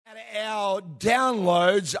our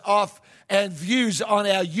downloads off and views on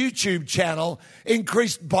our YouTube channel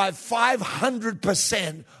increased by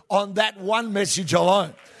 500% on that one message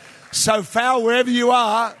alone. So, Fal, wherever you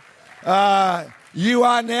are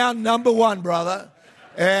now number one, brother.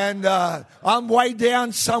 And I'm way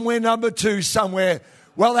down somewhere, number two somewhere.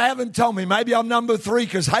 Well, they haven't told me. Maybe I'm number three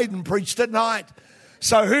because Hayden preached at night.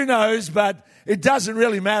 So who knows, but it doesn't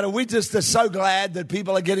really matter. We just are so glad that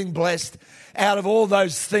people are getting blessed out of all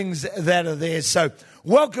those things that are there. So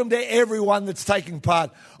welcome to everyone that's taking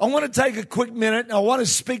part. I want to take a quick minute and I want to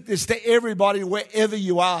speak this to everybody wherever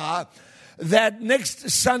you are, that next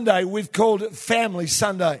Sunday we've called Family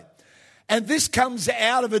Sunday. And this comes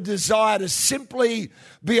out of a desire to simply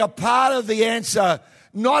be a part of the answer,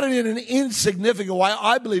 not in an insignificant way.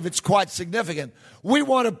 I believe it's quite significant. We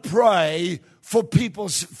want to pray for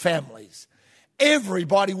people's families.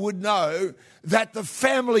 Everybody would know that the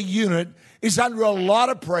family unit is under a lot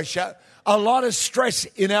of pressure, a lot of stress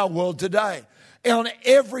in our world today. On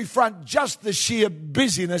every front, just the sheer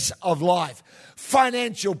busyness of life,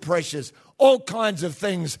 financial pressures, all kinds of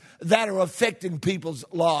things that are affecting people's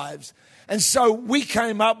lives. And so we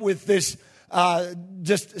came up with this,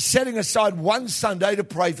 just setting aside one Sunday to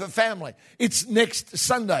pray for family. It's next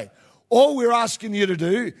Sunday. All we're asking you to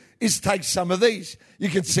do is take some of these. You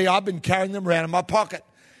can see I've been carrying them around in my pocket.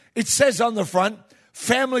 It says on the front,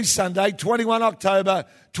 Family Sunday, 21 October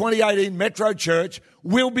 2018, Metro Church,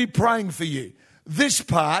 we'll be praying for you. This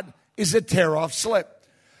part is a tear-off slip.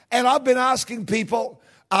 And I've been asking people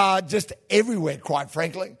just everywhere, quite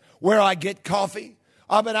frankly, where I get coffee.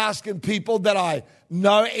 I've been asking people that I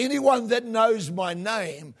know, anyone that knows my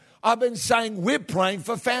name, I've been saying, we're praying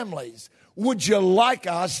for families. Would you like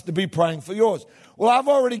us to be praying for yours? Well, I've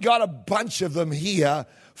already got a bunch of them here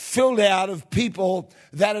filled out of people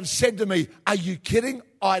that have said to me, are you kidding?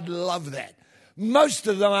 I'd love that. Most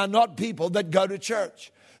of them are not people that go to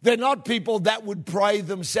church. They're not people that would pray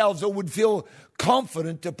themselves or would feel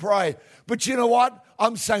confident to pray. But you know what?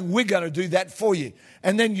 I'm saying we're going to do that for you.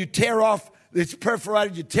 And then you tear off, it's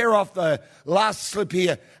perforated, you tear off the last slip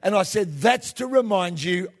here. And I said, that's to remind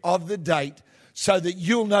you of the date so that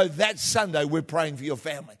you'll know that Sunday we're praying for your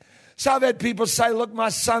family. So I've had people say, look, my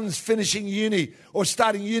son's finishing uni or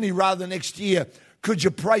starting uni rather next year. Could you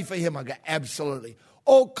pray for him? I go, absolutely.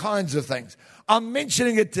 All kinds of things. I'm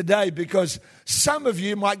mentioning it today because some of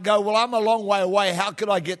you might go, well, I'm a long way away. How could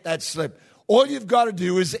I get that slip? All you've got to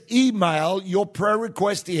do is email your prayer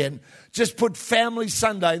request in. Just put Family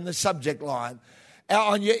Sunday in the subject line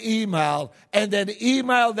on your email and then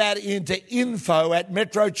email that into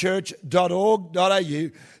info@metrochurch.org.au.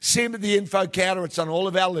 See them at the info counter. It's on all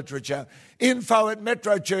of our literature.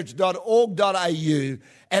 info@metrochurch.org.au.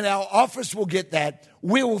 And our office will get that.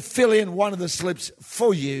 We will fill in one of the slips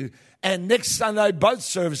for you. And next Sunday, both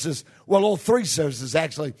services, well, all three services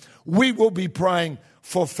actually, we will be praying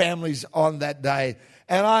for families on that day.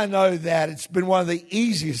 And I know that it's been one of the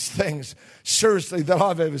easiest things, seriously, that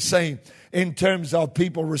I've ever seen in terms of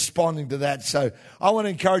people responding to that. So I want to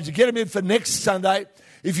encourage you, get them in for next Sunday.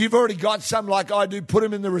 If you've already got some like I do, put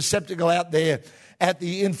them in the receptacle out there at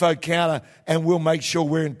the info counter, and we'll make sure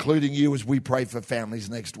we're including you as we pray for families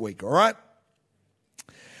next week, all right?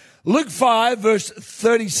 Luke 5, verse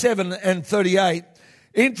 37 and 38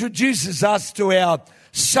 introduces us to our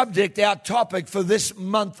subject, our topic for this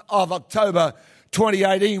month of October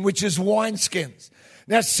 2018, which is wineskins.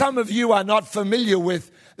 Now, some of you are not familiar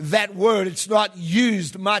with that word. It's not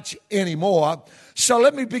used much anymore. So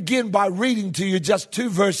let me begin by reading to you just two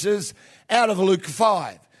verses out of Luke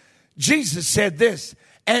 5. Jesus said this,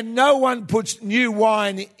 and no one puts new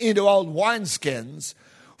wine into old wineskins,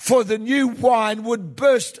 for the new wine would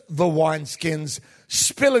burst the wineskins,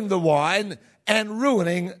 spilling the wine and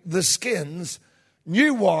ruining the skins.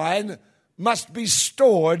 New wine must be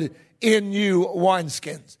stored in new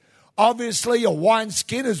wineskins. Obviously, a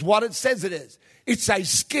wineskin is what it says it is. It's a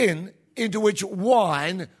skin into which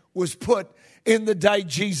wine was put in the day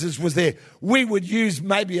Jesus was there. We would use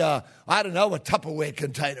maybe a Tupperware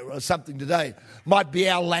container or something today. Might be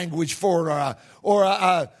our language for it, or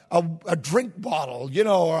a drink bottle,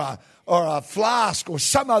 or a flask or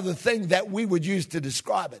some other thing that we would use to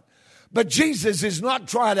describe it. But Jesus is not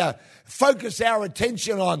trying to focus our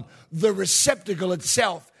attention on the receptacle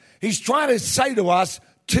itself. He's trying to say to us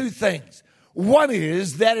two things. One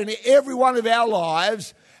is that in every one of our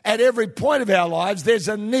lives, at every point of our lives, there's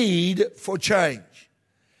a need for change.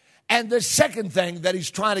 And the second thing that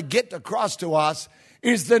he's trying to get across to us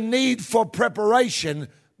is the need for preparation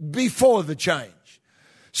before the change.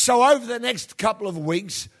 So over the next couple of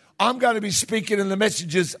weeks, I'm going to be speaking in the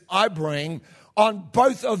messages I bring on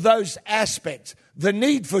both of those aspects, the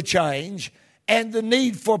need for change and the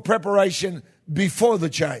need for preparation before the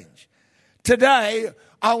change. Today,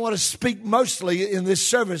 I want to speak mostly in this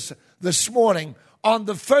service this morning on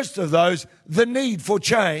the first of those, the need for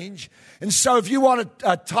change. And so if you want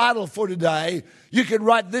a title for today, you can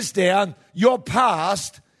write this down: your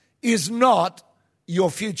past is not your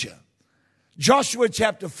future. Joshua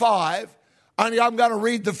chapter 5, only I'm going to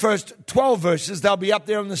read the first 12 verses. They'll be up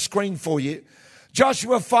there on the screen for you.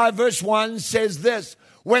 Joshua 5 verse 1 says this: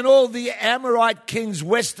 when all the Amorite kings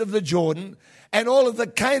west of the Jordan and all of the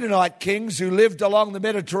Canaanite kings who lived along the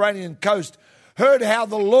Mediterranean coast heard how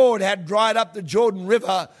the Lord had dried up the Jordan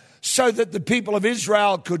River so that the people of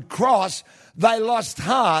Israel could cross, they lost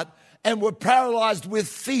heart and were paralyzed with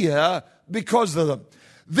fear because of them.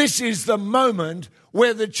 This is the moment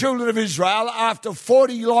where the children of Israel, after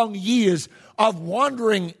 40 long years of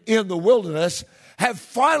wandering in the wilderness, have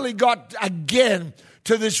finally got again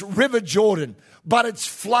to this river Jordan, but it's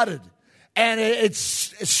flooded. And it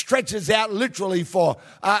stretches out literally for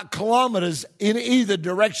kilometers in either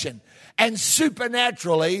direction. And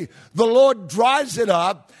supernaturally, the Lord dries it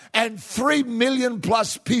up, and 3 million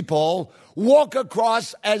plus people walk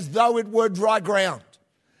across as though it were dry ground.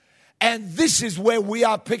 And this is where we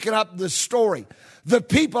are picking up the story. The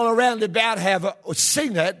people around about have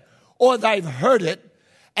seen it or they've heard it.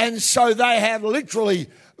 And so they have literally,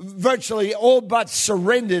 virtually all but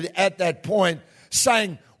surrendered at that point,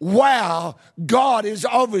 saying, wow, God is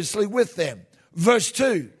obviously with them. Verse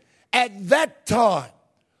 2, at that time,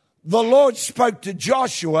 the Lord spoke to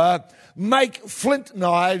Joshua, make flint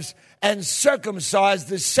knives and circumcise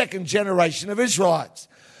the second generation of Israelites.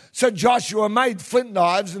 So Joshua made flint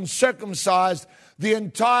knives and circumcised the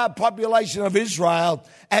entire population of Israel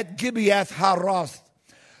at Gibeath Haroth.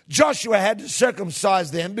 Joshua had to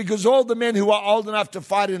circumcise them because all the men who were old enough to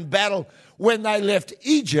fight in battle when they left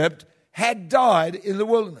Egypt had died in the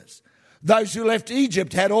wilderness. Those who left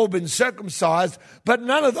Egypt had all been circumcised, but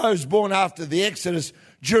none of those born after the Exodus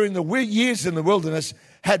during the years in the wilderness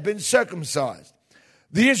had been circumcised.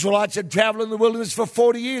 The Israelites had traveled in the wilderness for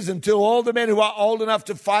 40 years until all the men who were old enough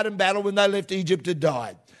to fight in battle when they left Egypt had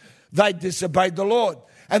died. They disobeyed the Lord,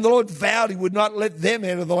 and the Lord vowed he would not let them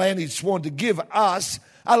enter the land he'd sworn to give us,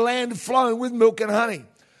 a land flowing with milk and honey.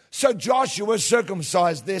 So Joshua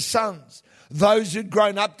circumcised their sons, those who'd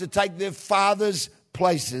grown up to take their fathers'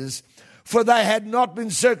 places, for they had not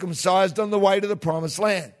been circumcised on the way to the promised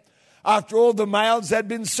land. After all the males had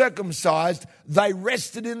been circumcised, they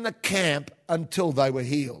rested in the camp until they were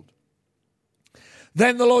healed.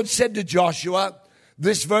 Then the Lord said to Joshua,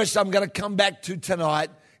 this verse I'm going to come back to tonight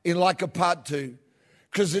in like a part 2,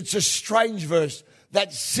 because it's a strange verse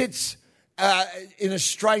that sits in a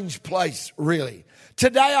strange place, really.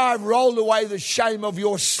 Today I've rolled away the shame of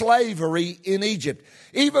your slavery in Egypt.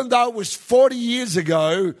 Even though it was 40 years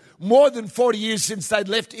ago, more than 40 years since they'd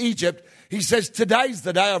left Egypt, he says, today's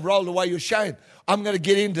the day I've rolled away your shame. I'm going to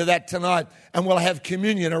get into that tonight, and we'll have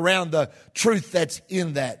communion around the truth that's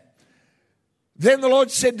in that. Then the Lord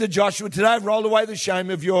said to Joshua, today I've rolled away the shame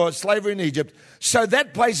of your slavery in Egypt. So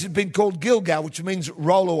that place has been called Gilgal, which means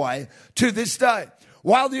roll away, to this day.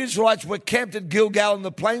 While the Israelites were camped at Gilgal in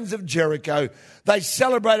the plains of Jericho, they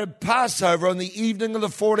celebrated Passover on the evening of the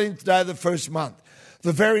 14th day of the first month.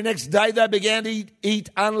 The very next day they began to eat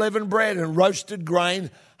unleavened bread and roasted grain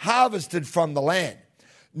harvested from the land.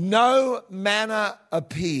 No manna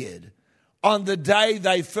appeared on the day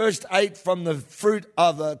they first ate from the fruit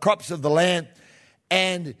of the crops of the land,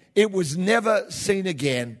 and it was never seen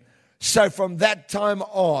again. So from that time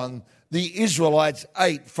on, the Israelites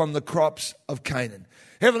ate from the crops of Canaan.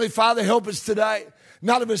 Heavenly Father, help us today.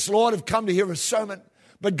 None of us, Lord, have come to hear a sermon,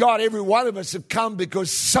 but God, every one of us have come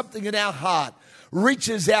because something in our heart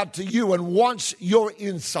reaches out to you and wants your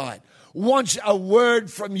insight, wants a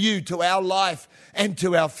word from you to our life and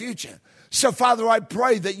to our future. So, Father, I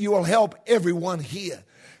pray that you will help everyone here.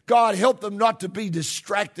 God, help them not to be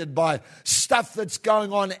distracted by stuff that's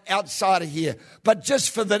going on outside of here, but just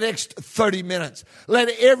for the next 30 minutes, let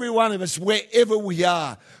every one of us, wherever we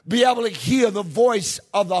are, be able to hear the voice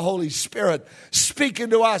of the Holy Spirit speaking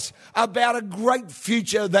to us about a great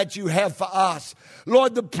future that you have for us.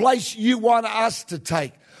 Lord, the place you want us to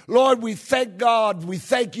take. Lord, we thank God, we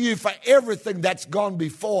thank you for everything that's gone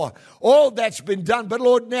before, all that's been done. But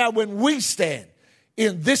Lord, now when we stand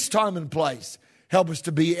in this time and place, help us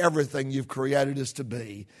to be everything you've created us to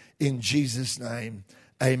be. In Jesus' name,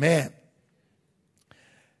 amen.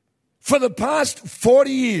 For the past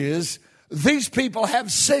 40 years, these people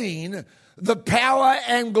have seen the power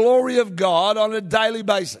and glory of God on a daily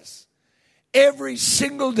basis. Every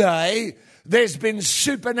single day, there's been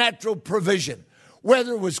supernatural provision.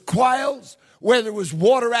 whether it was quails, whether it was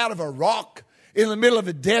water out of a rock in the middle of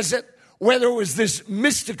a desert, whether it was this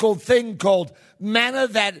mystical thing called manna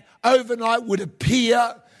that overnight would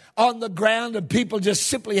appear on the ground and people just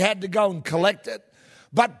simply had to go and collect it.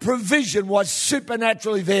 But provision was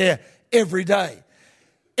supernaturally there every day.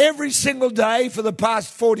 Every single day for the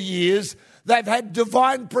past 40 years, they've had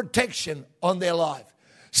divine protection on their life,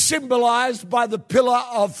 symbolized by the pillar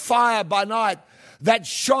of fire by night that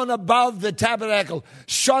shone above the tabernacle,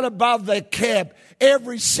 shone above the camp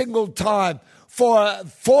every single time for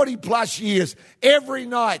 40 plus years, every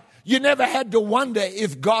night. You never had to wonder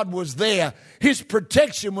if God was there. His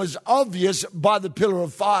protection was obvious by the pillar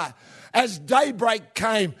of fire. As daybreak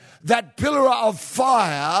came, that pillar of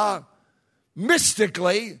fire,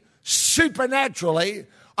 mystically, supernaturally,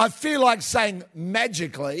 I feel like saying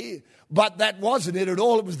magically, but that wasn't it at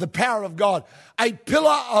all. It was the power of God. A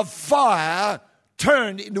pillar of fire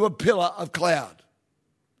turned into a pillar of cloud.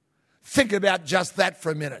 Think about just that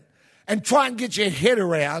for a minute and try and get your head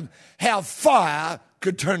around how fire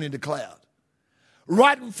could turn into cloud.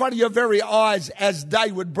 Right in front of your very eyes as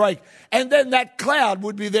day would break. And then that cloud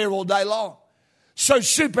would be there all day long. So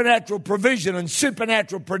supernatural provision and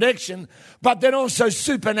supernatural protection, but then also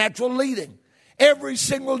supernatural leading. Every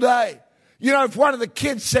single day. You know, if one of the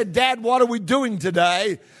kids said, "Dad, what are we doing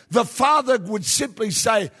today?" the father would simply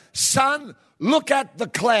say, "Son, look at the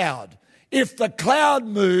cloud. If the cloud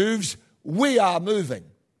moves, we are moving.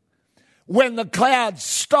 When the cloud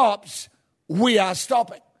stops, we are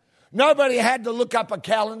stopping." Nobody had to look up a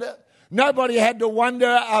calendar. Nobody had to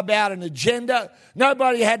wonder about an agenda.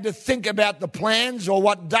 Nobody had to think about the plans or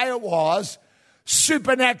what day it was.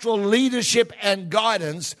 Supernatural leadership and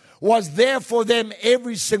guidance was there for them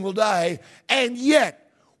every single day. And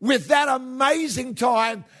yet, with that amazing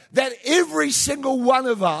time that every single one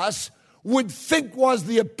of us would think was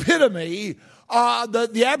the epitome,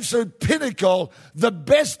 the absolute pinnacle, the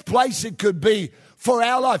best place it could be for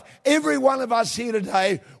our life. Every one of us here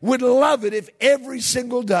today would love it if every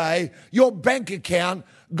single day your bank account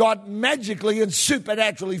got magically and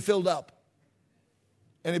supernaturally filled up.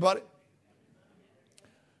 Anybody?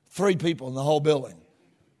 3 people in the whole building.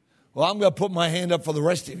 Well, I'm going to put my hand up for the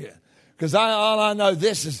rest of you. Because all I know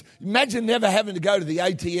this is, imagine never having to go to the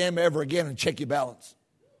ATM ever again and check your balance.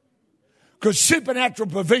 Because supernatural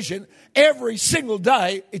provision, every single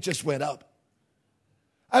day, it just went up.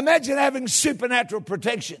 Imagine having supernatural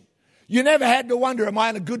protection. You never had to wonder, am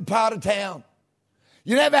I in a good part of town?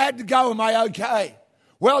 You never had to go, am I okay?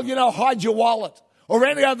 Well, hide your wallet or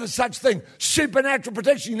any other such thing. Supernatural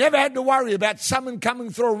protection. You never had to worry about someone coming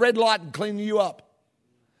through a red light and cleaning you up.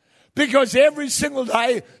 Because every single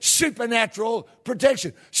day, supernatural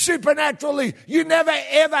protection. Supernaturally, you never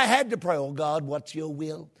ever had to pray, "Oh God, what's your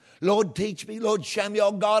will? Lord, teach me. Lord, show me.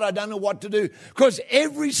 Oh God, I don't know what to do." Because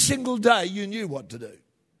every single day you knew what to do.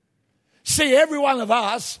 See, every one of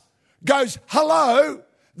us goes, "Hello,"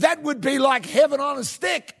 that would be like heaven on a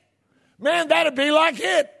stick. Man, that'd be like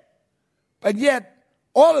it. But yet,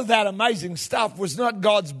 all of that amazing stuff was not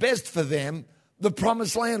God's best for them. The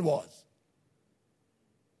promised land was.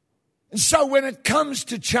 And so when it comes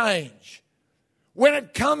to change, when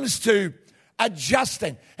it comes to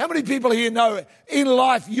adjusting, how many people here know in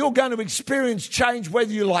life you're going to experience change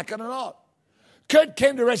whether you like it or not? Kurt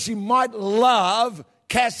Kenderesi might love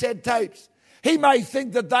cassette tapes. He may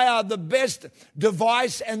think that they are the best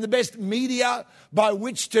device and the best media by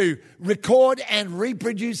which to record and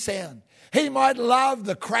reproduce sound. He might love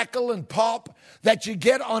the crackle and pop that you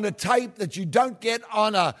get on a tape that you don't get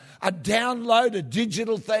on a download, a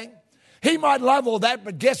digital thing. He might love all that,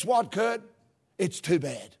 but guess what, Kurt? It's too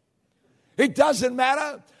bad. It doesn't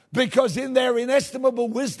matter because in their inestimable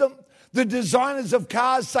wisdom, the designers of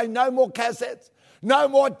cars say no more cassettes, no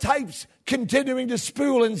more tapes continuing to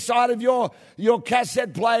spool inside of your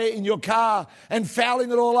cassette player in your car and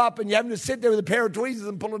fouling it all up and you having to sit there with a pair of tweezers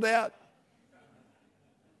and pull it out.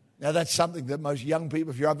 Now that's something that most young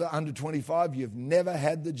people, if you're under 25, you've never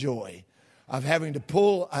had the joy of having to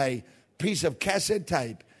pull a piece of cassette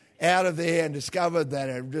tape out of there and discovered that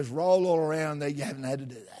it just rolled all around there. You haven't had to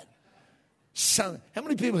do that. So, how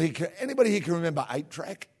many people here, anybody here can remember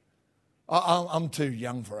 8-track? I'm too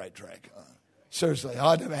young for 8-track. Seriously,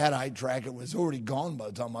 I never had 8-track. It was already gone by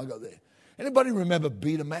the time I got there. Anybody remember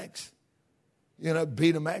Betamax?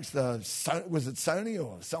 Betamax, was it Sony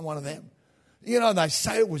or some one of them? They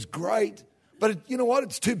say it was great, but you know what?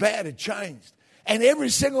 It's too bad it changed. And every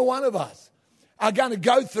single one of us are going to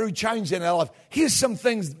go through change in our life. Here's some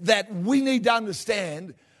things that we need to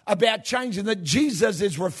understand about change and that Jesus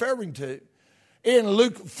is referring to in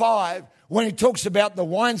Luke 5 when he talks about the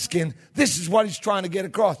wineskin, this is what he's trying to get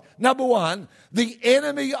across. Number one, the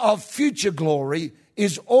enemy of future glory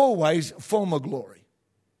is always former glory.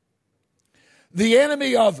 The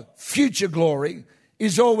enemy of future glory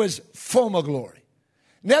is always former glory.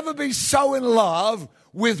 Never be so in love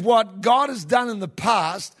with what God has done in the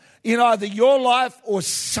past in either your life or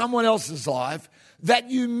someone else's life that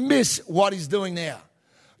you miss what he's doing now.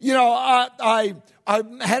 You know, I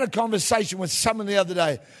had a conversation with someone the other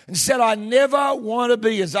day and said I never want to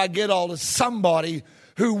be, as I get older, somebody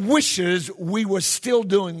who wishes we were still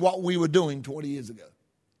doing what we were doing 20 years ago.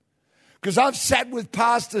 Because I've sat with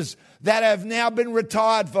pastors that have now been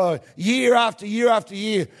retired for year after year after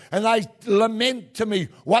year, and they lament to me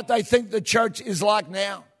what they think the church is like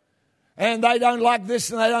now. And they don't like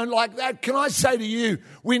this and they don't like that. Can I say to you,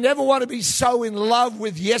 we never want to be so in love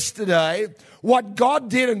with yesterday, what God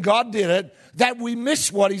did and God did it, that we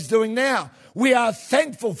miss what he's doing now. We are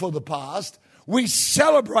thankful for the past. We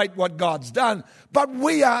celebrate what God's done, but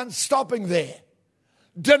we aren't stopping there.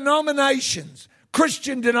 Denominations,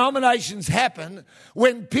 Christian denominations happen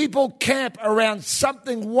when people camp around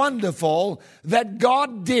something wonderful that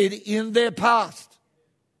God did in their past.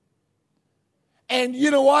 And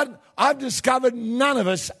you know what? I've discovered none of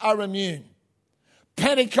us are immune.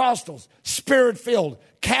 Pentecostals, spirit-filled,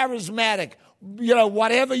 charismatic, you know,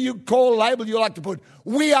 whatever you call, label you like to put.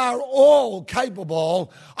 We are all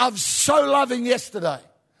capable of so loving yesterday.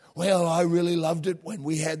 Well, I really loved it when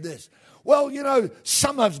we had this. Well, you know,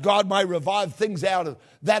 sometimes God may revive things out of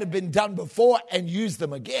that have been done before and use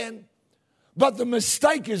them again. But the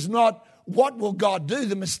mistake is not what will God do.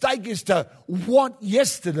 The mistake is to want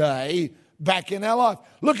yesterday back in our life.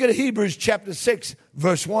 Look at Hebrews chapter 6,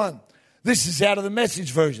 verse 1. This is out of the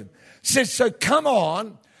Message version. It says, so come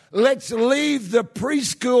on, let's leave the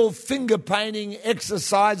preschool finger painting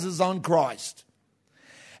exercises on Christ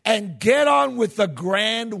and get on with the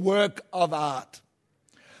grand work of art.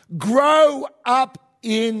 Grow up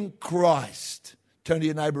in Christ. Turn to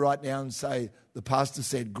your neighbor right now and say, the pastor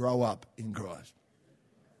said, grow up in Christ.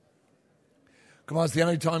 Come on, it's the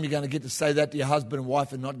only time you're going to get to say that to your husband and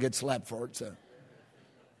wife and not get slapped for it. So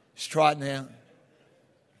just try it now.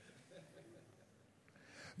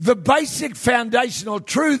 The basic foundational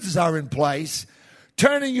truths are in place.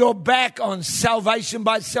 Turning your back on salvation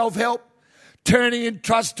by self-help. Turning in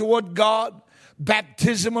trust toward God.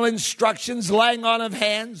 Baptismal instructions, laying on of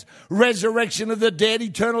hands. Resurrection of the dead,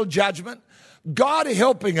 eternal judgment. God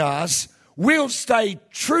helping us, we'll stay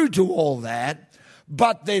true to all that.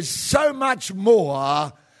 But there's so much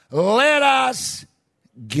more. Let us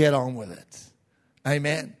get on with it.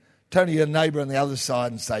 Amen. Turn to your neighbor on the other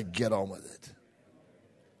side and say, get on with it.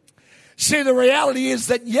 See, the reality is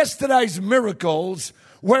that yesterday's miracles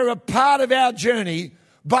were a part of our journey,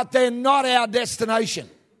 but they're not our destination.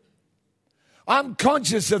 I'm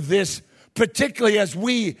conscious of this, particularly as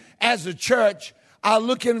we, as a church, are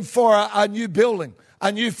looking for a new building,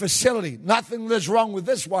 a new facility. Nothing that's wrong with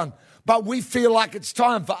this one. But we feel like it's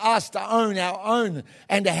time for us to own our own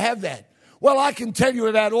and to have that. Well, I can tell you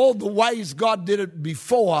about all the ways God did it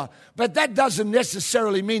before, but that doesn't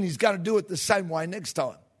necessarily mean he's going to do it the same way next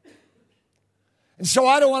time. And so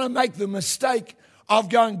I don't want to make the mistake of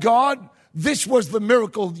going, God, this was the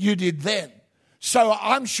miracle you did then. So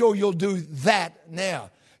I'm sure you'll do that now.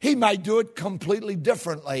 He may do it completely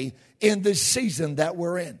differently in this season that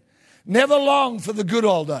we're in. Never long for the good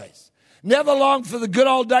old days. Never long for the good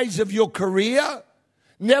old days of your career.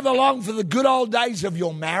 Never long for the good old days of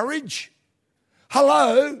your marriage.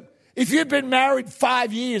 Hello, if you've been married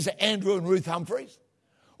 5 years, Andrew and Ruth Humphreys,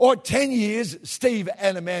 or 10 years, Steve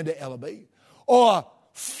and Amanda Ellaby, or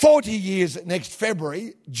 40 years next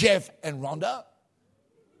February, Geoff and Rhonda.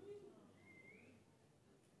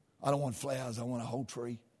 I don't want flowers, I want a whole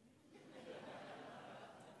tree.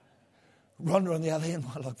 Rhonda, on the other hand,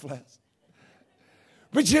 might like flowers.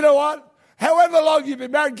 But you know what? However long you've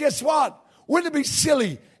been married, guess what? Wouldn't it be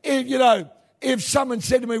silly if someone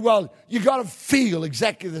said to me, well, you got to feel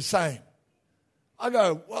exactly the same? I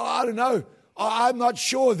go, well, I don't know. I'm not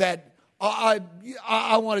sure that.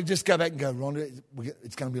 I want to just go back and go, Rhonda,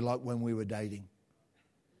 it's going to be like when we were dating.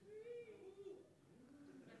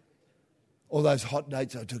 All those hot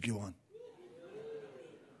dates I took you on.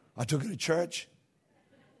 I took it to church.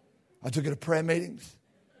 I took it to prayer meetings.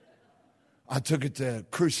 I took it to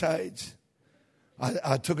crusades.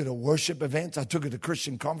 I took it to worship events. I took it to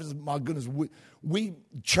Christian conferences. My goodness,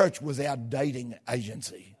 church was our dating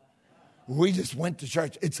agency. We just went to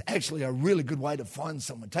church. It's actually a really good way to find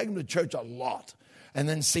someone. Take them to church a lot and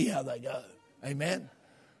then see how they go. Amen?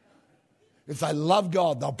 If they love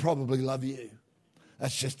God, they'll probably love you.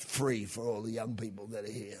 That's just free for all the young people that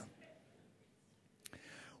are here.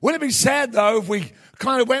 Wouldn't it be sad, though, if we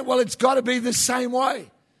kind of went, well, it's got to be the same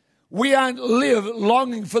way? We don't live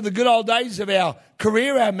longing for the good old days of our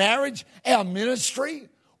career, our marriage, our ministry,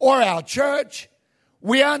 or our church.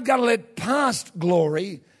 We aren't going to let past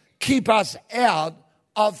glory keep us out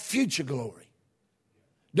of future glory.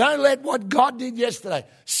 Don't let what God did yesterday.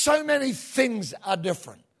 So many things are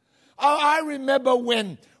different. I remember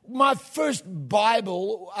when my first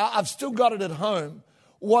Bible, I've still got it at home,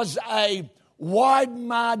 was a wide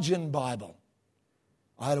margin Bible.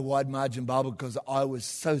 I had a wide margin Bible because I was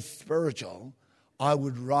so spiritual, I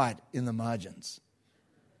would write in the margins.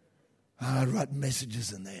 And I'd write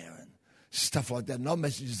messages in there and stuff like that. Not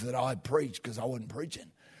messages that I preached because I wasn't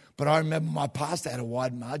preaching. But I remember my pastor had a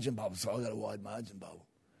wide margin Bible, so I got a wide margin Bible.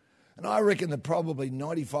 And I reckon that probably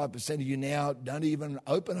 95% of you now don't even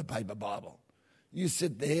open a paper Bible. You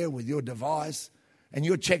sit there with your device and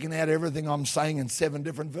you're checking out everything I'm saying in 7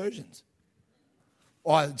 different versions.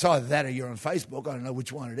 Or it's either that or you're on Facebook. I don't know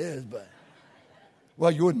which one it is, but... Well,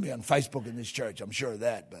 you wouldn't be on Facebook in this church, I'm sure of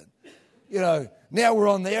that. But, now we're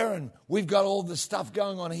on there and we've got all this stuff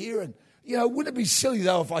going on here. And, wouldn't it be silly,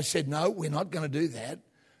 though, if I said, no, we're not going to do that.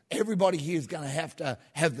 Everybody here is going to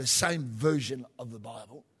have the same version of the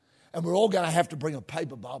Bible. And we're all going to have to bring a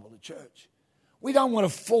paper Bible to church. We don't want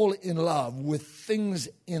to fall in love with things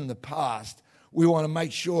in the past. We want to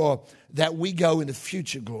make sure that we go into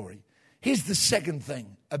future glory. Here's the second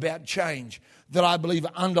thing about change that I believe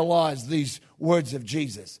underlies these words of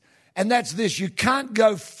Jesus. And that's this: you can't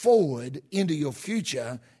go forward into your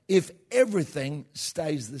future if everything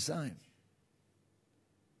stays the same.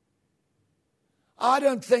 I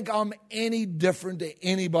don't think I'm any different to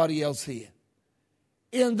anybody else here.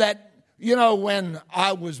 In that, when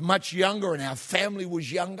I was much younger and our family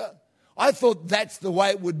was younger, I thought that's the way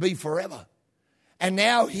it would be forever. And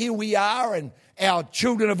now here we are, and our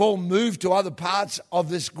children have all moved to other parts of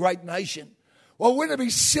this great nation. Well, wouldn't it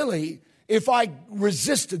be silly if I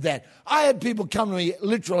resisted that? I had people come to me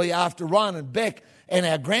literally after Ryan and Beck and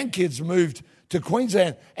our grandkids moved to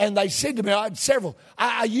Queensland, and they said to me, I had several,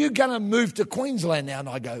 are you going to move to Queensland now? And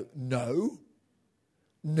I go, no.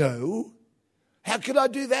 How could I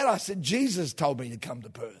do that? I said, Jesus told me to come to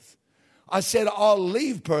Perth. I said, I'll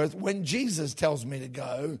leave Perth when Jesus tells me to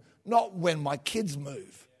go, not when my kids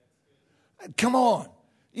move. Come on.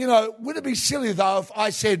 Would it be silly, though, if I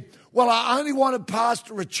said, well, I only want to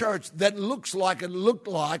pastor a church that looks like it looked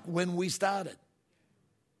like when we started?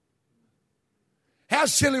 How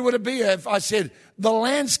silly would it be if I said, the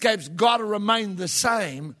landscape's got to remain the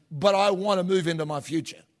same, but I want to move into my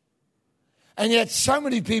future? And yet so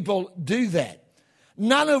many people do that.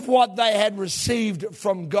 None of what they had received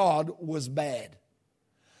from God was bad.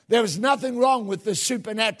 There was nothing wrong with the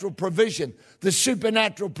supernatural provision, the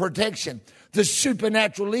supernatural protection, the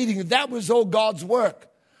supernatural leading. That was all God's work.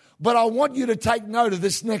 But I want you to take note of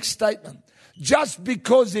this next statement. Just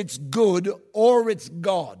because it's good or it's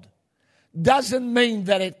God doesn't mean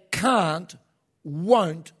that it can't,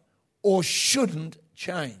 won't, or shouldn't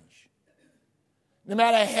change. No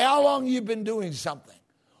matter how long you've been doing something,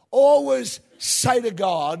 always say to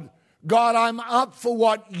God, God, I'm up for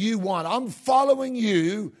what you want. I'm following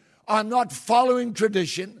you. I'm not following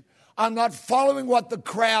tradition. I'm not following what the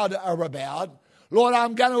crowd are about. Lord,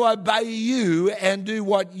 I'm going to obey you and do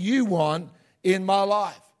what you want in my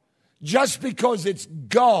life. Just because it's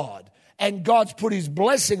God and God's put his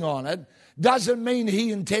blessing on it doesn't mean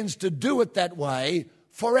he intends to do it that way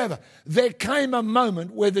forever. There came a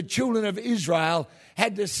moment where the children of Israel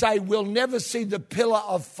had to say, we'll never see the pillar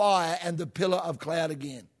of fire and the pillar of cloud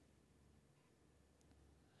again.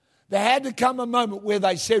 There had to come a moment where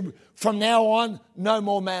they said, from now on, no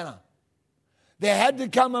more manna. There had to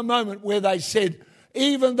come a moment where they said,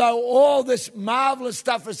 even though all this marvelous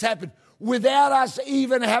stuff has happened, without us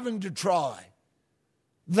even having to try,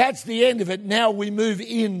 that's the end of it. Now we move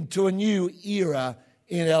into a new era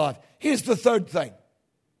in our life. Here's the third thing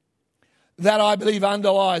that I believe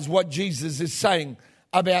underlies what Jesus is saying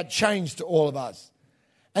about change to all of us.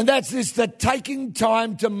 And that's this, that taking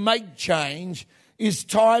time to make change is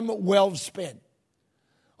time well spent.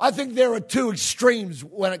 I think there are two extremes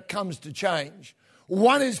when it comes to change.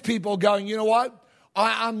 One is people going, you know what?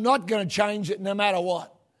 I'm not going to change it no matter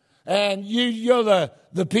what. And you're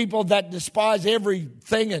the people that despise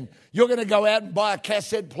everything, and you're going to go out and buy a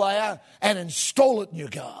cassette player and install it in your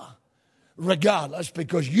car, regardless,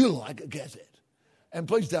 because you like a cassette. And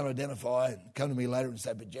please don't identify and come to me later and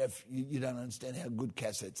say, but Geoff, you don't understand how good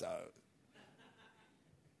cassettes are.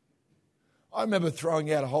 I remember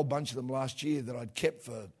throwing out a whole bunch of them last year that I'd kept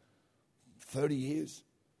for 30 years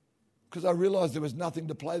because I realised there was nothing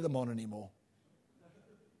to play them on anymore.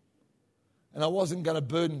 And I wasn't going to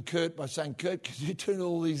burden Kurt by saying, Kurt, could you turn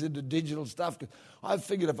all these into digital stuff? 'Cause I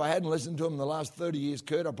figured if I hadn't listened to him in the last 30 years,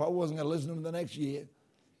 Kurt, I probably wasn't going to listen to him the next year.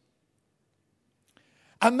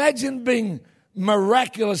 Imagine being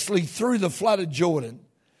miraculously through the flood of Jordan.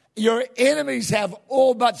 Your enemies have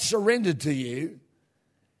all but surrendered to you.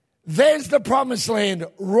 There's the promised land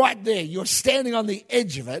right there. You're standing on the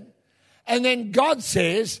edge of it. And then God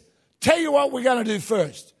says, tell you what we're going to do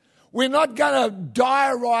first. We're not going to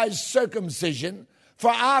diarize circumcision for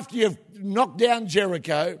after you've knocked down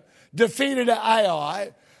Jericho, defeated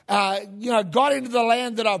Ai, got into the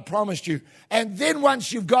land that I've promised you. And then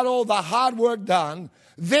once you've got all the hard work done,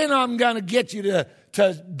 then I'm going to get you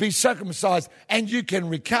to be circumcised and you can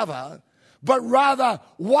recover. But rather,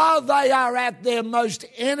 while they are at their most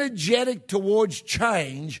energetic towards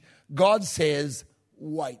change, God says,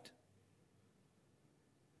 wait.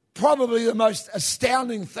 Probably the most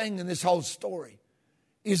astounding thing in this whole story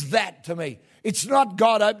is that to me. It's not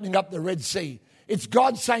God opening up the Red Sea. It's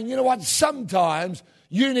God saying, you know what, sometimes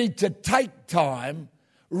you need to take time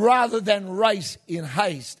rather than race in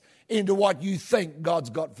haste into what you think God's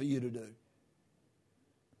got for you to do.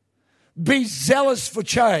 Be zealous for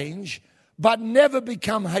change, but never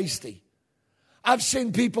become hasty. I've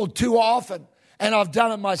seen people too often, and I've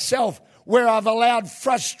done it myself, where I've allowed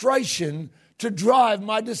frustration to drive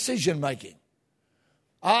my decision making.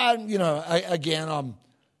 We're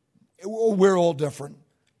all different.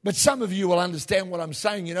 But some of you will understand what I'm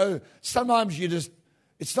saying. Sometimes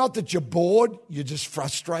it's not that you're bored, you're just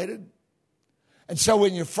frustrated. And so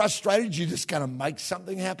when you're frustrated, you're just going to make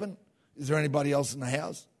something happen. Is there anybody else in the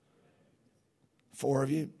house? 4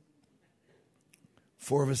 of you.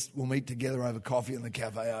 4 of us will meet together over coffee in the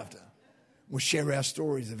cafe after. We'll share our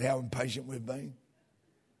stories of how impatient we've been.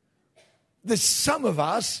 There's some of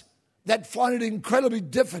us that find it incredibly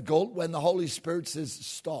difficult when the Holy Spirit says,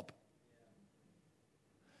 stop.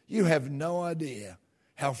 You have no idea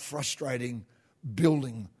how frustrating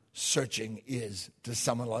building searching is to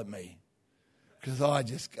someone like me. Because I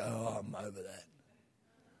just go, I'm over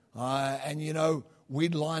that.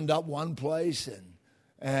 We'd lined up one place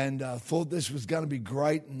and thought this was going to be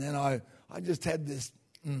great. And then I just had this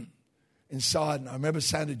inside. And I remember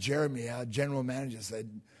saying to Jeremy, our general manager, said,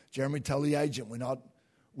 Jeremy, tell the agent we're not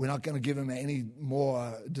going to give him any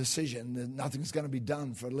more decision. Nothing's going to be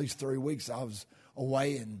done for at least 3 weeks. I was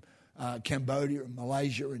away in Cambodia and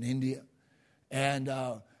Malaysia and India. And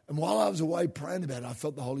while I was away praying about it, I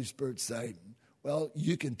felt the Holy Spirit say, well,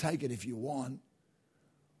 you can take it if you want,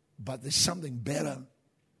 but there's something better.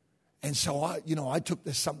 And so I took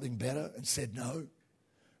this something better and said no.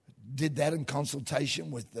 Did that in consultation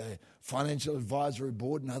with the Financial Advisory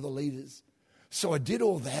Board and other leaders. So I did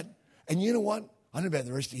all that, and you know what? I don't know about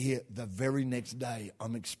the rest of you here. The very next day,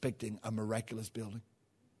 I'm expecting a miraculous building.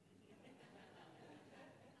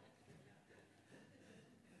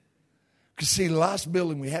 Because see, the last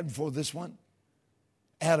building we had before this one,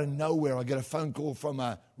 out of nowhere, I get a phone call from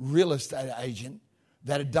a real estate agent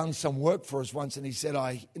that had done some work for us once, and he said,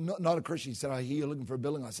 not a Christian, he said, I hear you're looking for a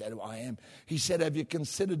building. I said, I am. He said, have you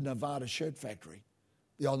considered Nevada Shirt Factory?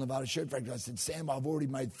 The old Nevada Shirt Factory. I said, Sam, I've already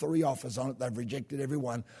made 3 offers on it. They've rejected every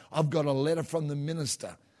one. I've got a letter from the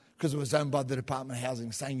minister, because it was owned by the Department of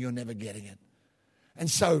Housing, saying you're never getting it. And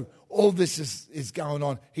so all this is going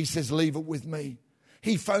on. He says, leave it with me.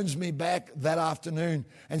 He phones me back that afternoon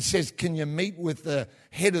and says, can you meet with the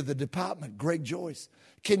head of the department, Greg Joyce?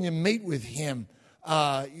 Can you meet with him,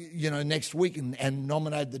 next week and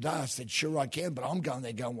nominate the day? I said, sure I can, but I'm going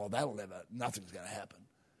there going, well, nothing's going to happen.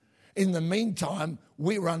 In the meantime,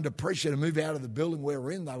 we were under pressure to move out of the building we were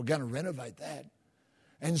in. They were going to renovate that.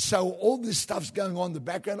 And so all this stuff's going on in the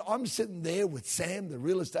background. I'm sitting there with Sam, the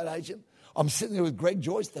real estate agent. I'm sitting there with Greg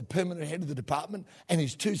Joyce, the permanent head of the department, and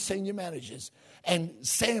his 2 senior managers. And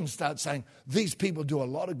Sam starts saying, these people do a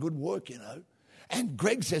lot of good work, And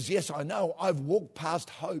Greg says, yes, I know. I've walked past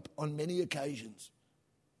Hope on many occasions.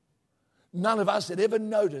 None of us had ever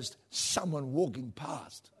noticed someone walking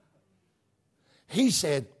past. He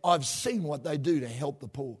said, I've seen what they do to help the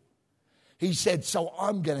poor. He said, so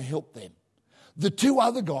I'm going to help them. The 2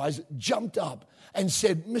 other guys jumped up and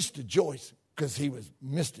said, Mr. Joyce, because he was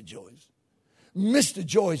Mr. Joyce, Mr.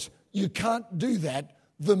 Joyce, you can't do that.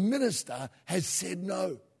 The minister has said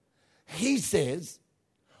no. He says,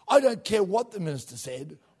 I don't care what the minister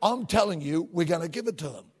said. I'm telling you, we're going to give it to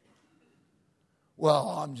them. Well,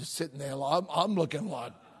 I'm just sitting there. I'm looking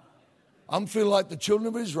like, I'm feeling like the children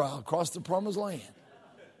of Israel across the promised land.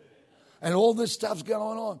 And all this stuff's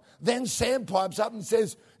going on. Then Sam pipes up and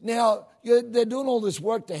says, now, they're doing all this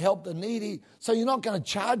work to help the needy, so you're not going to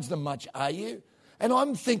charge them much, are you? And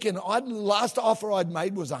I'm thinking, the last offer I'd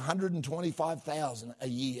made was $125,000 a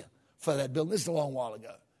year for that building. This is a long while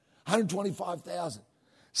ago. $125,000.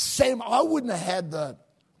 Sam, I wouldn't have had the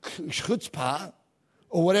chutzpah,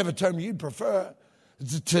 or whatever term you'd prefer,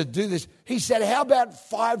 to do this. He said, how about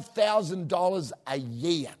 $5,000 a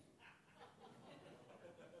year?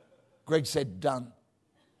 Greg said, done.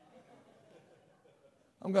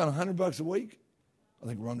 I'm going $100 a week. I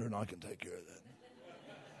think Rhonda and I can take care of that.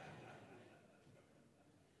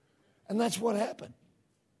 And that's what happened.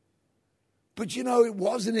 But you know, it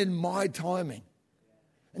wasn't in my timing.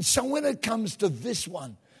 And so when it comes to this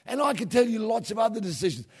one, and I can tell you lots of other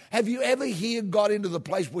decisions. Have you ever here got into the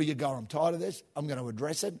place where you go, I'm tired of this, I'm going to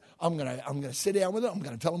address it, I'm going to sit down with it, I'm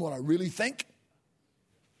going to tell them what I really think?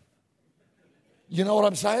 You know what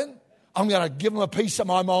I'm saying? I'm going to give them a piece of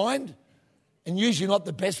my mind, and usually not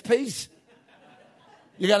the best piece.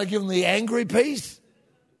 You're going to give them the angry piece.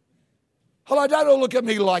 Hello, don't all look at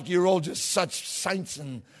me like you're all just such saints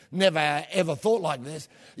and never ever thought like this.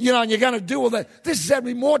 You know, and you're going to do all that. This is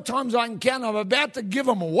happening more times than I can count. I'm about to give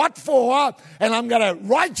them what for, and I'm going to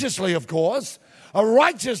righteously, of course, I'm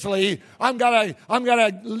going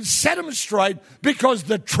to set them straight because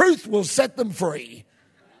the truth will set them free.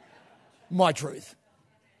 My truth.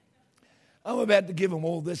 I'm about to give them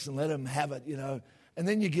all this and let them have it, you know. And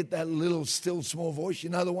then you get that little still small voice. You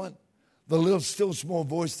know the one? The little still small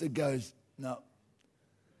voice that goes, no.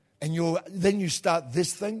 And then you start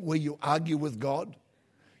this thing where you argue with God.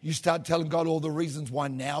 You start telling God all the reasons why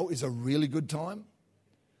now is a really good time.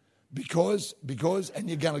 Because, and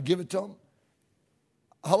you're going to give it to him.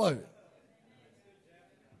 Hello.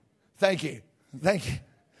 Thank you.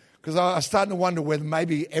 Because I was starting to wonder whether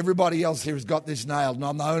maybe everybody else here has got this nailed and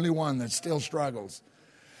I'm the only one that still struggles.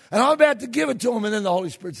 And I'm about to give it to him, and then the Holy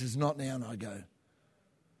Spirit says, not now, and I go,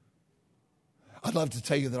 I'd love to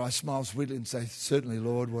tell you that I smile sweetly and say, certainly,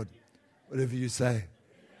 Lord, whatever you say.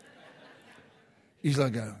 He's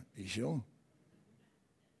like, are you sure?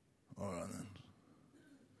 All right, then.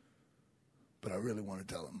 But I really want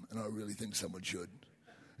to tell him, and I really think someone should.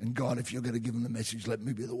 And God, if you're going to give him the message, let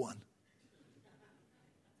me be the one.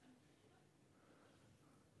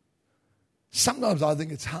 Sometimes I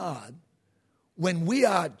think it's hard when we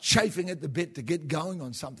are chafing at the bit to get going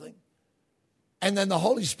on something, and then the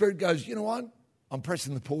Holy Spirit goes, you know what? I'm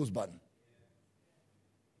pressing the pause button.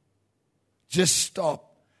 Just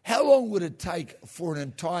stop. How long would it take for an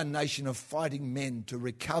entire nation of fighting men to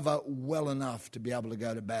recover well enough to be able to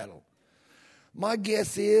go to battle? My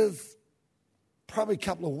guess is probably a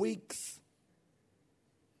couple of weeks,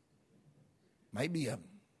 maybe a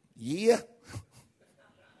year.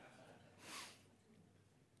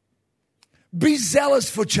 Be zealous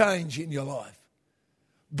for change in your life,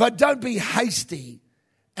 but don't be hasty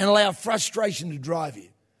and allow frustration to drive you.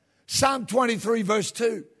 Psalm 23 verse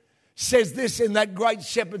 2 says this in that great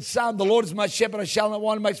shepherd psalm, the Lord is my shepherd, I shall not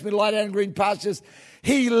want, makes me lie down in green pastures.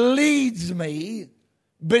 He leads me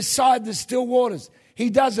beside the still waters. He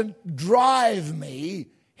doesn't drive me,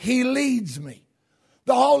 he leads me.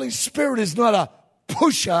 The Holy Spirit is not a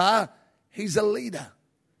pusher, he's a leader.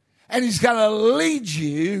 And he's going to lead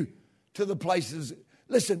you to the places.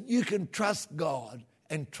 Listen, you can trust God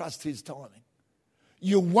and trust his timing.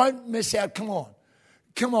 You won't miss out. Come on.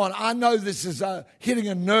 I know this is hitting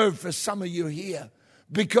a nerve for some of you here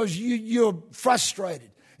because you're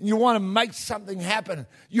frustrated and you want to make something happen.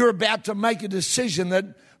 You're about to make a decision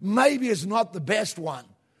that maybe is not the best one.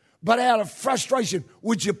 But out of frustration,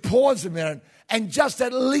 would you pause a minute and just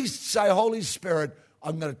at least say, Holy Spirit,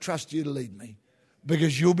 I'm going to trust you to lead me.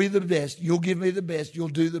 Because you'll be the best, you'll give me the best, you'll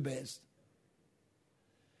do the best.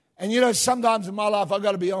 And you know, sometimes in my life, I've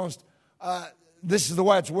got to be honest, this is the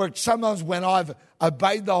way it's worked. Sometimes when I've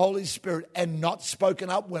obeyed the Holy Spirit and not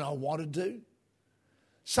spoken up when I wanted to,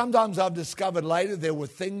 sometimes I've discovered later there were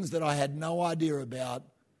things that I had no idea about,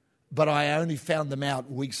 but I only found them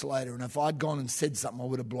out weeks later. And if I'd gone and said something, I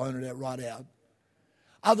would have blown it out right out.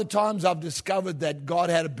 Other times I've discovered that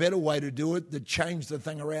God had a better way to do it that changed the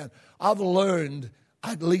thing around. I've learned,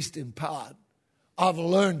 at least in part, I've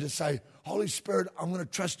learned to say, Holy Spirit, I'm going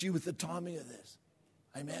to trust you with the timing of this.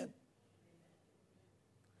 Amen.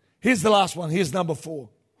 Here's the last one. Here's number 4.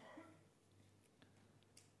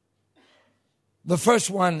 The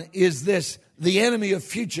first one is this. The enemy of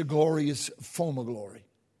future glory is former glory.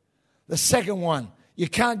 The second one, you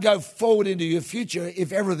can't go forward into your future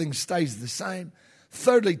if everything stays the same.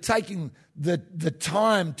 Thirdly, taking the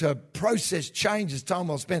time to process change is time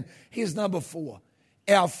well spent. Here's number 4.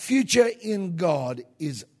 Our future in God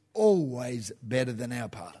is always better than our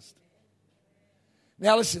past.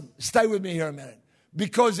 Now listen, stay with me here a minute.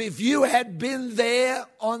 Because if you had been there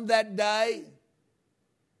on that day,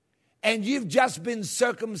 and you've just been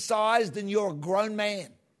circumcised and you're a grown man.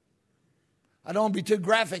 I don't want to be too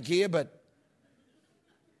graphic here, but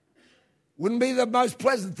wouldn't be the most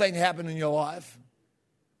pleasant thing happen in your life.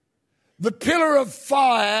 The pillar of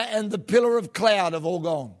fire and the pillar of cloud have all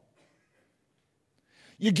gone.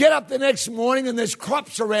 You get up the next morning and there's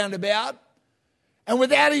crops around about, and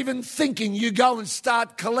without even thinking, you go and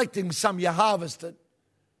start collecting some you harvested.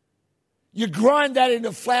 You grind that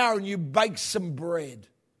into flour and you bake some bread.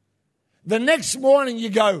 The next morning you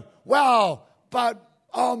go, wow, but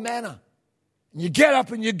manna. And you get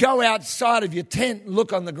up and you go outside of your tent and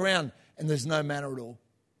look on the ground and there's no manna at all.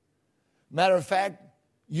 Matter of fact,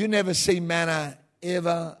 you never see manna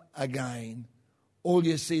ever again. All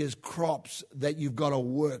you see is crops that you've got to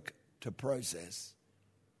work to process.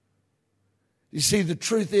 You see, the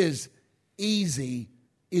truth is, easy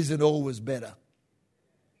isn't always better.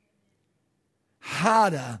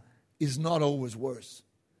 Harder is not always worse.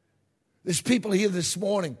 There's people here this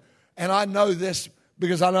morning, and I know this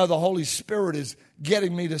because I know the Holy Spirit is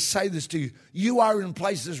getting me to say this to you. You are in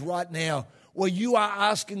places right now where you are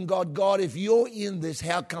asking God, God, if you're in this,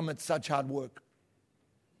 how come it's such hard work?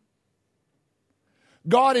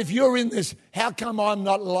 God, if you're in this, how come I'm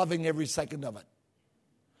not loving every second of it?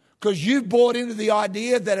 Because you've bought into the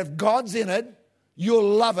idea that if God's in it, you'll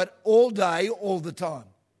love it all day, all the time.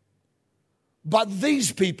 But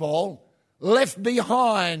these people left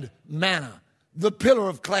behind manna, the pillar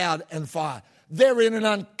of cloud and fire. They're in an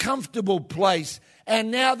uncomfortable place,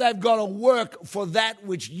 and now they've got to work for that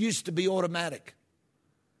which used to be automatic.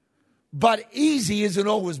 But easy isn't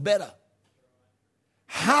always better.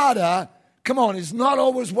 Harder, come on, is not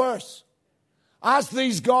always worse. Ask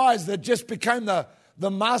these guys that just became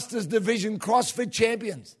the Masters Division CrossFit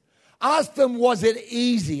champions. Ask them, was it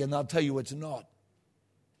easy? And they'll tell you it's not.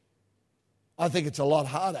 I think it's a lot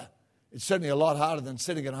harder. It's certainly a lot harder than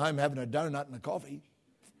sitting at home having a donut and a coffee.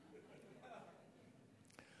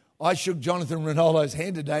 I shook Jonathan Rinaldo's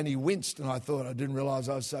hand today and he winced, and I thought, I didn't realize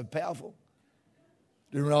I was so powerful.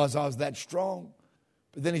 Didn't realize I was that strong.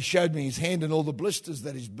 But then he showed me his hand and all the blisters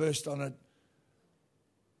that he's burst on it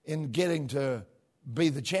in getting to be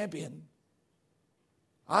the champion.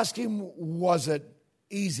 Ask him, was it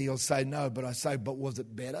easy? He'll say no, but I say, but was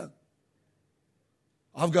it better?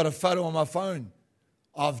 I've got a photo on my phone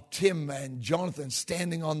of Tim and Jonathan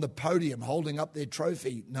standing on the podium holding up their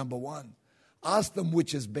trophy, number one. Ask them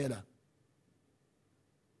which is better.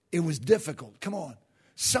 It was difficult. Come on.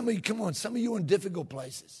 Some of you are in difficult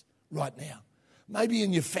places right now. Maybe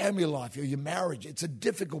in your family life or your marriage. It's a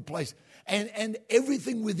difficult place. And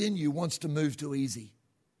everything within you wants to move to easy.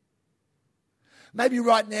 Maybe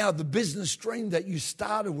right now the business dream that you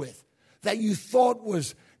started with, that you thought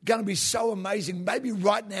was going to be so amazing, maybe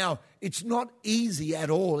right now it's not easy at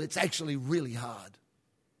all. It's actually really hard.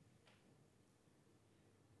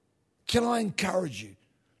 Can I encourage you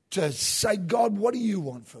to say, God, what do you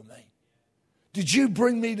want from me? Did you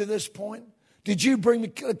bring me to this point? Did you bring me?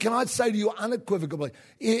 Can I say to you unequivocally,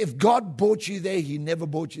 if God brought you there, he never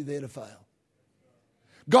brought you there to fail.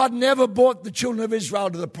 God never brought the children of Israel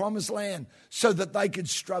to the promised land so that they could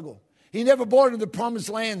struggle. He never brought them to the promised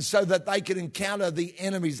land so that they could encounter the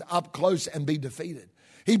enemies up close and be defeated.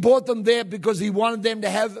 He brought them there because he wanted them to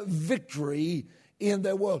have victory in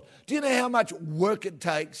their world. Do you know how much work it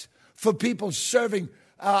takes for people serving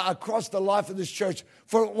across the life of this church,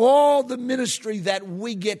 for all the ministry that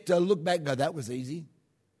we get to look back and go, that was easy?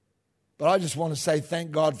 But I just want to say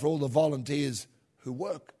thank God for all the volunteers who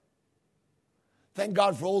work. Thank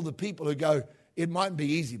God for all the people who go, it might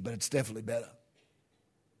be easy, but it's definitely better.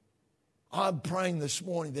 I'm praying this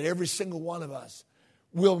morning that every single one of us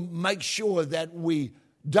will make sure that we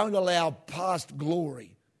don't allow past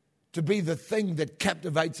glory to be the thing that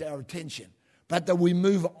captivates our attention, but that we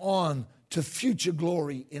move on to future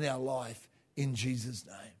glory in our life in Jesus'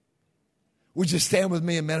 name. Would you stand with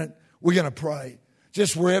me a minute? We're going to pray.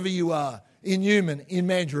 Just wherever you are, in Newman, in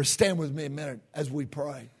Mandurah, stand with me a minute as we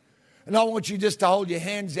pray. And I want you just to hold your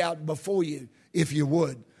hands out before you, if you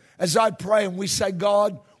would. As I pray and we say,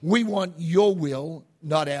 God, we want your will,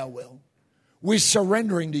 not our will. We're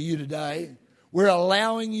surrendering to you today. We're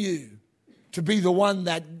allowing you to be the one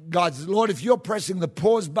that guides. Lord, if you're pressing the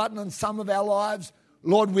pause button on some of our lives,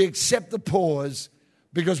 Lord, we accept the pause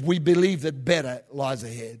because we believe that better lies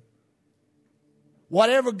ahead.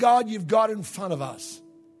 Whatever, God, you've got in front of us,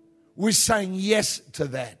 we're saying yes to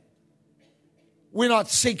that. We're not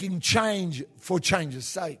seeking change for change's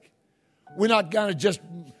sake. We're not going to just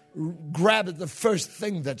grab at the first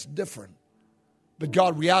thing that's different. But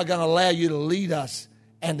God, we are going to allow you to lead us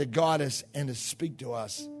and to guide us and to speak to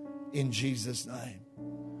us in Jesus' name.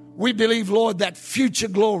 We believe, Lord, that future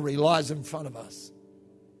glory lies in front of us.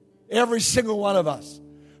 Every single one of us.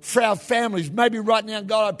 For our families, maybe right now,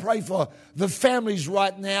 God, I pray for the families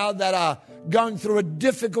right now that are going through a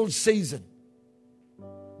difficult season.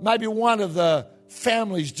 Maybe one of the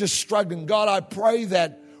families just struggling. God, I pray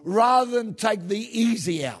that rather than take the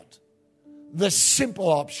easy out, the simple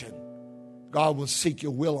option, God will seek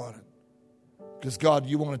your will on it. Because, God,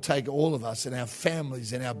 you want to take all of us in our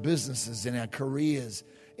families, in our businesses, in our careers,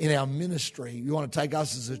 in our ministry. You want to take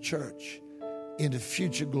us as a church into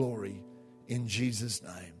future glory in Jesus'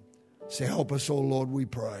 name. So help us all, Lord, we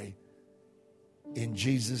pray. In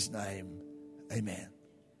Jesus' name, amen.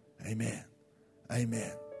 Amen.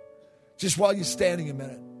 Amen. Just while you're standing a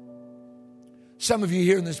minute, some of you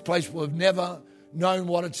here in this place will have never known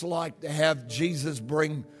what it's like to have Jesus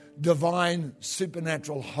bring divine,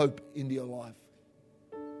 supernatural hope into your life.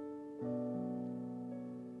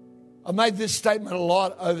 I made this statement a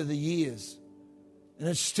lot over the years, and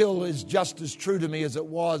it still is just as true to me as it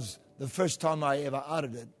was the first time I ever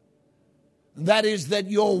uttered it. And that is that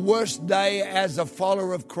your worst day as a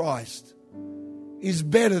follower of Christ is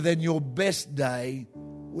better than your best day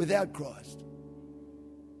without Christ.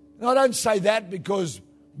 And I don't say that because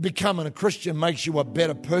becoming a Christian makes you a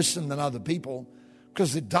better person than other people,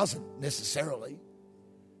 because it doesn't necessarily.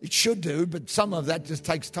 It should do, but some of that just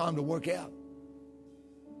takes time to work out.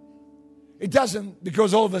 It doesn't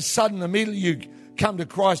because all of a sudden, immediately you come to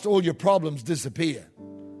Christ, all your problems disappear.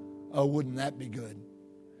 Oh, wouldn't that be good?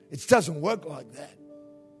 It doesn't work like that.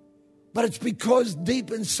 But it's because deep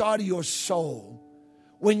inside of your soul,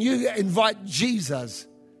 when you invite Jesus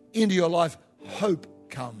into your life, hope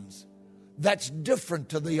comes. That's different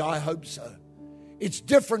to the I hope so. It's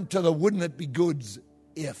different to the wouldn't it be goods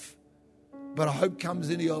if. But a hope comes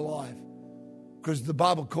into your life because the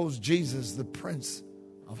Bible calls Jesus the Prince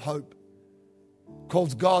of Hope.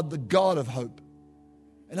 Calls God the God of hope.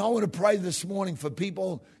 And I want to pray this morning for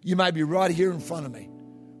people. You may be right here in front of me.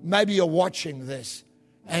 Maybe you're watching this,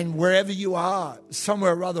 and wherever you are,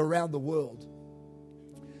 somewhere or other around the world,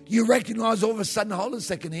 you recognize all of a sudden, hold on a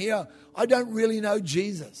second here, I don't really know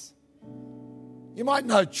Jesus. You might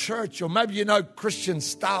know church, or maybe you know Christian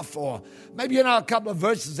stuff, or maybe you know a couple of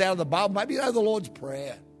verses out of the Bible, maybe you know the Lord's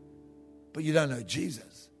Prayer, but you don't know Jesus.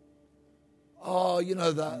 Oh, you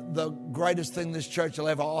know, the greatest thing this church will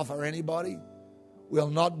ever offer anybody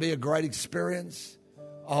will not be a great experience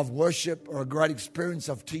of worship or a great experience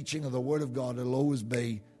of teaching of the Word of God. It'll always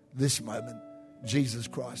be this moment, Jesus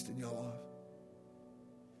Christ in your life.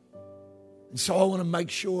 And so I want to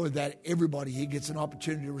make sure that everybody here gets an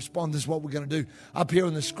opportunity to respond. This is what we're going to do. Up here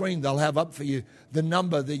on the screen, they'll have up for you the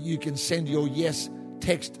number that you can send your yes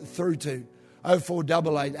text through to,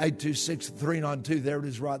 0488 826 392. There it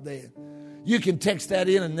is right there. You can text that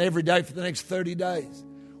in, and every day for the next 30 days,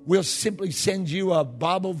 we'll simply send you a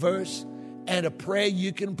Bible verse and a prayer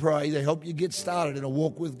you can pray to help you get started in a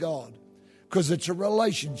walk with God, because it's a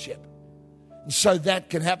relationship. And so that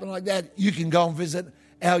can happen like that. You can go and visit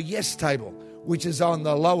our Yes table, which is on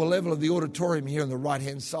the lower level of the auditorium here on the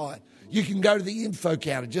right-hand side. You can go to the info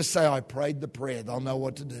counter. Just say, I prayed the prayer. They'll know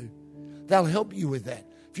what to do. They'll help you with that.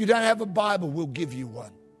 If you don't have a Bible, we'll give you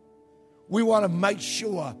one. We want to make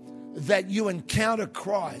sure that you encounter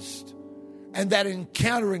Christ, and that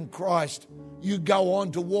encountering Christ, you go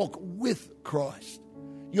on to walk with Christ.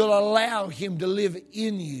 You'll allow Him to live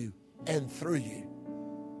in you and through you.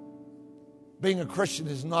 Being a Christian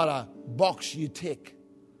is not a box you tick,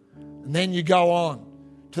 and then you go on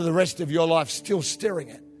to the rest of your life still steering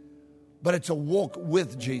it. But it's a walk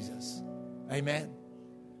with Jesus. Amen.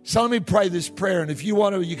 So let me pray this prayer, and if you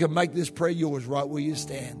want to, you can make this prayer yours right where you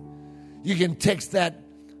stand. You can text that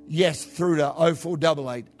yes through to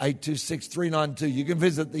 0488 826 392. You can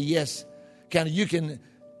visit the yes counter. You can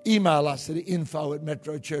email us at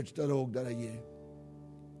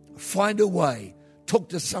info@metrochurch.org.au. Find a way. Talk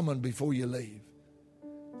to someone before you leave.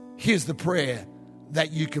 Here's the prayer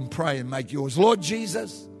that you can pray and make yours. Lord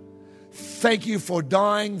Jesus, thank you for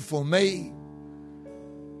dying for me.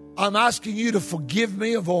 I'm asking you to forgive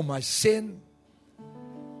me of all my sin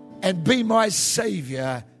and be my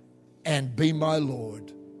Savior and be my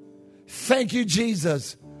Lord. Thank you,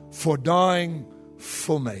 Jesus, for dying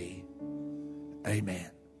for me.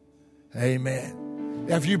 Amen. Amen.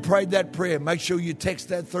 Now, if you prayed that prayer, make sure you text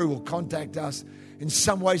that through or contact us in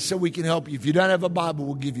some way so we can help you. If you don't have a Bible,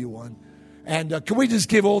 we'll give you one. And can we just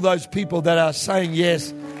give all those people that are saying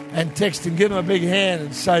yes and texting, give them a big hand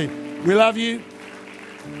and say, we love you.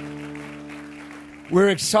 We're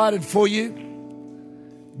excited for you.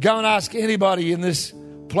 Go and ask anybody in this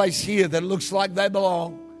place here that looks like they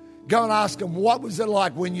belong. Go and ask them, what was it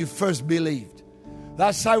like when you first believed?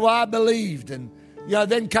 They say, well, I believed. And,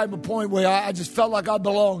 then came a point where I just felt like I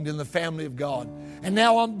belonged in the family of God. And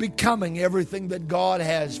now I'm becoming everything that God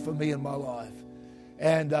has for me in my life.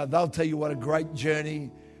 And they'll tell you what a great journey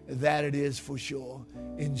that it is for sure,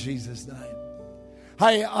 in Jesus' name.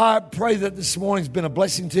 Hey, I pray that this morning's been a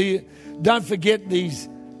blessing to you. Don't forget these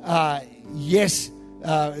not yes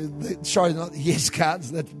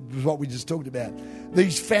cards. That's what we just talked about.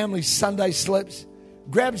 These family Sunday slips.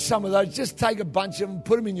 Grab some of those. Just take a bunch of them,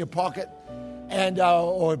 put them in your pocket, and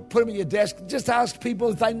or put them at your desk. Just ask people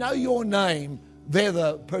if they know your name. They're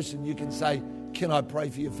the person you can say, can I pray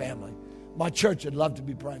for your family? My church would love to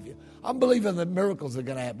be praying for you. I'm believing that miracles are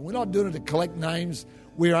going to happen. We're not doing it to collect names.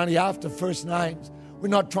 We're only after first names. We're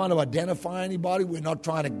not trying to identify anybody. We're not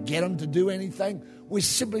trying to get them to do anything. We're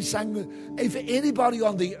simply saying, if anybody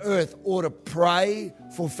on the earth ought to pray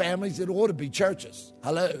for families, it ought to be churches.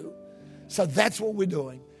 Hello? So that's what we're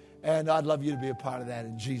doing. And I'd love you to be a part of that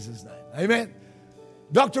in Jesus' name. Amen.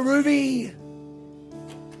 Dr. Ruby,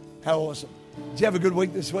 how awesome. Did you have a good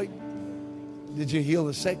week this week? Did you heal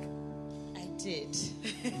the sick? I did.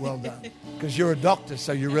 Well done. Because you're a doctor,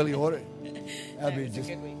 so you really ought to. That'd be just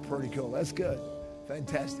pretty cool. That's good.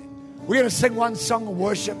 Fantastic. We're going to sing one song of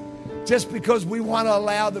worship just because we want to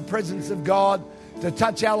allow the presence of God to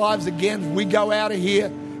touch our lives again as we go out of here.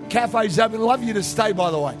 Cafe's open. I'd love you to stay, by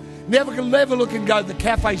the way. Never look and go, the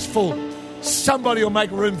cafe's full. Somebody will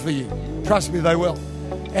make room for you. Trust me, they will.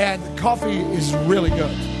 And the coffee is really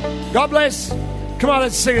good. God bless. Come on,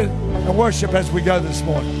 let's sing it and worship as we go this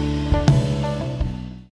morning.